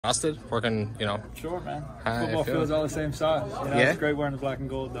Exhausted working, Sure, man. Football field's all the same size. It's great wearing the black and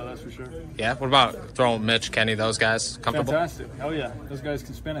gold, though, that's for sure. Yeah. What about throwing Mitch, Kenny, those guys? Comfortable? Fantastic. Oh, yeah. Those guys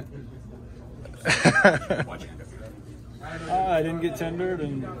can spin it. I didn't get tendered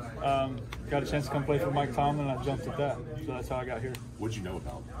and got a chance to come play for Mike Tomlin, and I jumped at that. So that's how I got here. What'd you know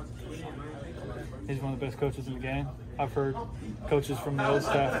about him? He's one of the best coaches in the game. I've heard coaches from the old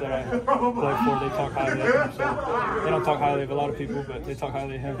staff that I played for, they talk highly of him. So they don't talk highly of a lot of people, but they talk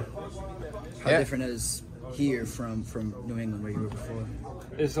highly of him. How different is here from New England where you were before?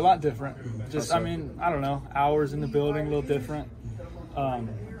 It's a lot different. Just, I don't know, hours in the building, a little different.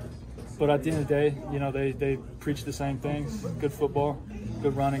 But at the end of the day, they preach the same things: good football,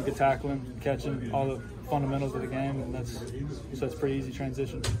 good running, good tackling, catching, all the fundamentals of the game, and that's pretty easy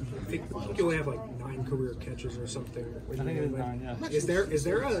transition. I think you only have like 9 career catches or something. I think it is 9, yeah. Is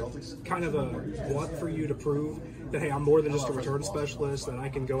there a kind of a want for you to prove that, hey, I'm more than just a return specialist, that I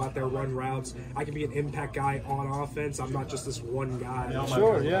can go out there, run routes, I can be an impact guy on offense, I'm not just this one guy?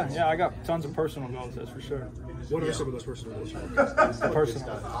 Sure, yeah, I got tons of personal goals, that's for sure. What are some of those personal goals?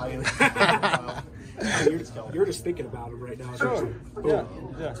 Personal. You're just thinking about them right now. Sure, yeah.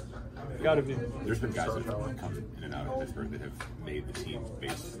 Gotta be. There's been guys that have come in and out of Pittsburgh that have made the team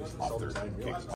based off their kicks.